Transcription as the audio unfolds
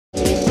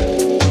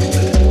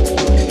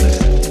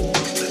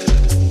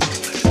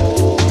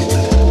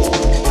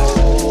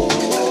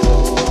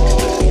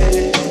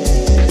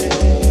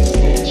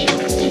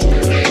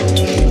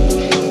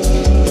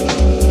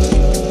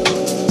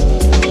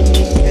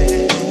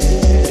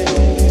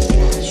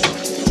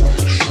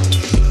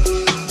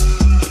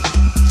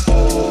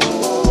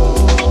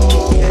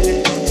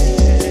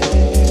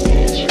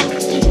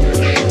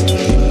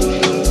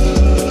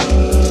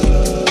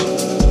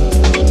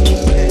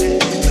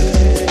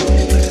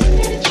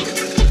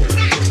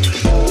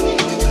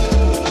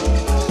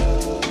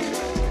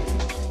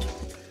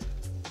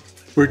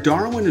Where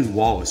Darwin and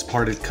Wallace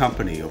parted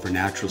company over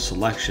natural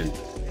selection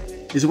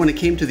is when it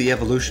came to the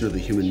evolution of the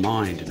human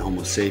mind in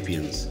Homo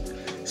sapiens,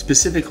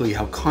 specifically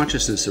how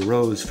consciousness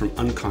arose from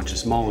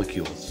unconscious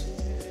molecules.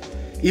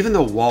 Even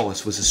though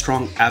Wallace was a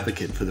strong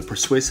advocate for the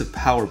persuasive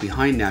power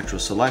behind natural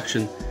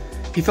selection,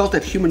 he felt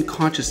that human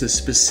consciousness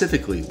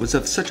specifically was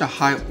of such a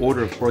high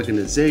order of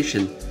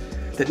organization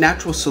that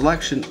natural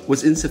selection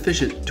was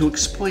insufficient to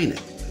explain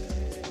it.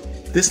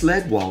 This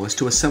led Wallace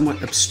to a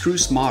somewhat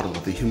abstruse model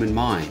of the human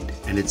mind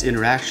and its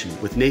interaction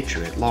with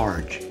nature at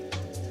large.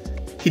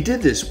 He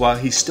did this while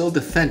he still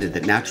defended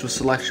that natural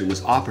selection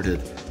was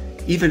operative,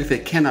 even if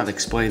it cannot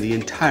explain the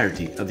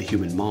entirety of the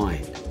human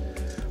mind.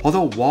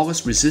 Although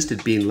Wallace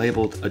resisted being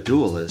labeled a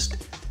dualist,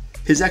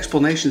 his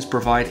explanations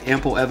provide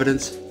ample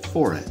evidence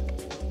for it.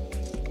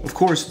 Of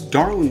course,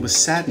 Darwin was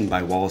saddened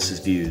by Wallace's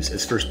views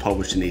as first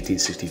published in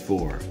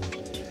 1864.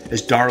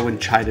 As Darwin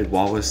chided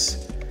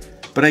Wallace,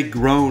 "But I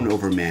groan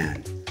over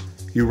man.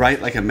 You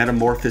write like a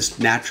metamorphosed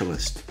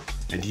naturalist,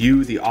 and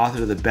you the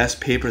author of the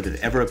best paper that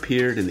ever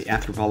appeared in the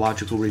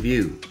Anthropological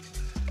Review.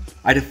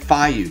 I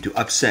defy you to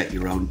upset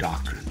your own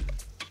doctrine."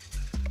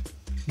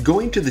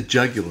 Going to the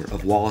jugular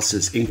of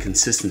Wallace's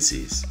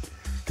inconsistencies,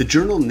 the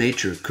journal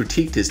Nature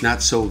critiqued his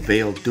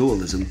not-so-veiled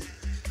dualism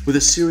with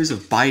a series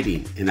of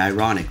biting and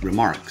ironic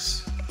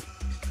remarks.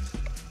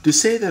 To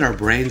say that our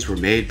brains were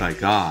made by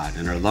God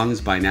and our lungs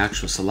by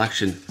natural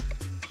selection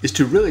is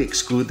to really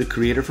exclude the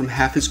Creator from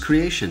half His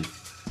creation,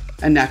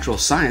 and natural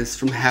science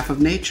from half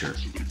of nature.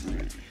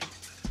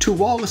 To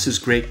Wallace's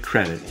great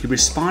credit, he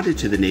responded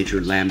to the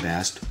Nature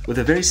lambast with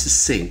a very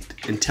succinct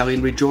and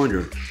telling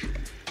rejoinder,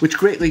 which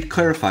greatly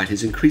clarified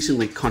his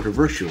increasingly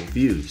controversial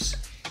views.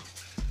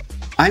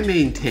 I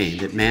maintain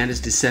that man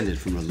is descended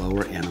from a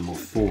lower animal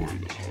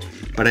form,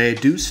 but I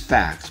adduce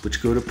facts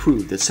which go to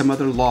prove that some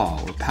other law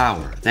or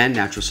power than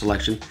natural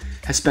selection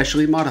has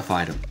specially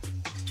modified him.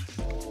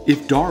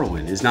 If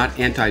Darwin is not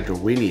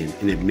anti-Darwinian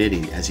in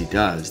admitting, as he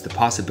does, the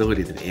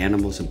possibility that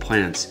animals and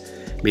plants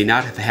may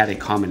not have had a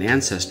common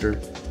ancestor,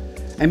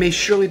 I may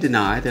surely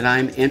deny that I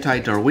am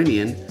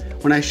anti-Darwinian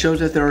when I show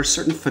that there are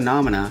certain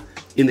phenomena,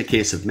 in the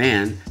case of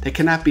man, that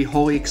cannot be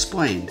wholly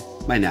explained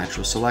by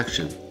natural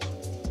selection.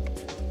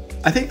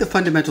 I think the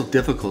fundamental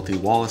difficulty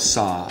Wallace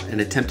saw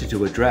and attempted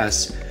to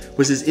address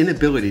was his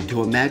inability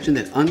to imagine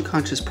that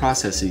unconscious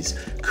processes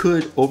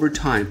could, over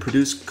time,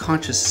 produce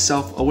conscious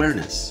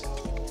self-awareness.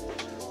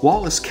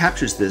 Wallace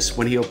captures this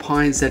when he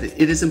opines that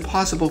it is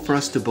impossible for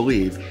us to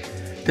believe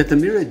that the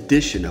mere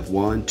addition of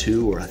 1,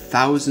 2, or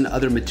 1,000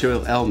 other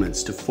material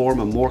elements to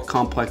form a more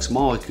complex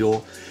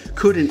molecule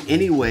could in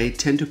any way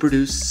tend to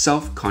produce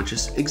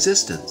self-conscious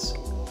existence.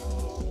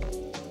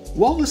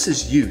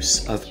 Wallace's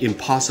use of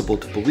impossible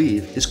to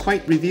believe is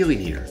quite revealing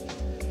here,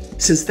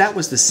 since that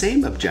was the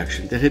same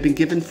objection that had been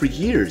given for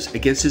years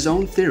against his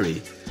own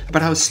theory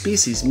about how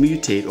species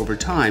mutate over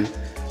time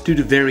due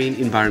to varying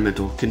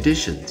environmental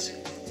conditions.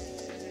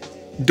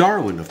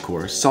 Darwin, of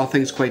course, saw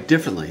things quite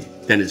differently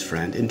than his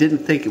friend and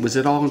didn't think it was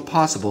at all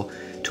impossible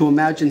to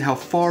imagine how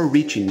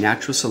far-reaching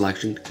natural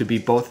selection could be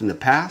both in the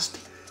past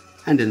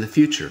and in the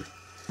future.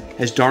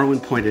 As Darwin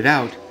pointed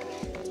out,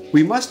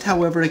 we must,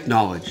 however,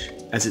 acknowledge,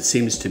 as it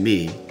seems to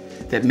me,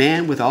 that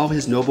man with all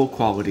his noble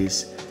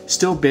qualities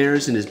still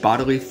bears in his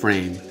bodily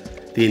frame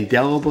the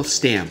indelible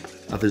stamp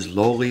of his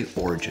lowly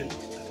origin.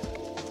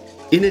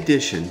 In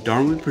addition,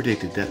 Darwin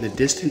predicted that in the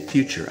distant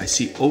future I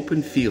see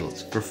open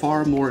fields for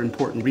far more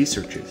important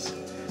researches.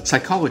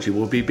 Psychology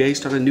will be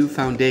based on a new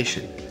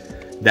foundation,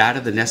 that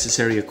of the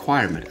necessary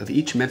acquirement of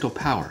each mental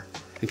power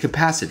and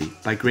capacity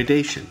by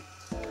gradation.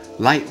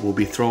 Light will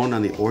be thrown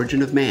on the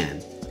origin of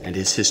man and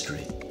his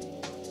history.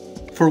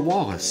 For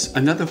Wallace,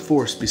 another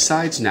force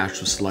besides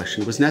natural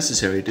selection was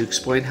necessary to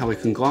explain how a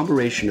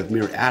conglomeration of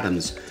mere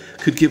atoms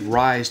could give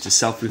rise to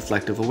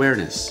self-reflective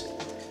awareness,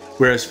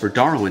 whereas for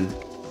Darwin,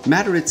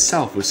 matter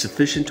itself was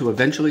sufficient to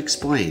eventually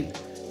explain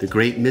the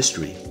great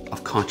mystery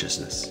of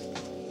consciousness.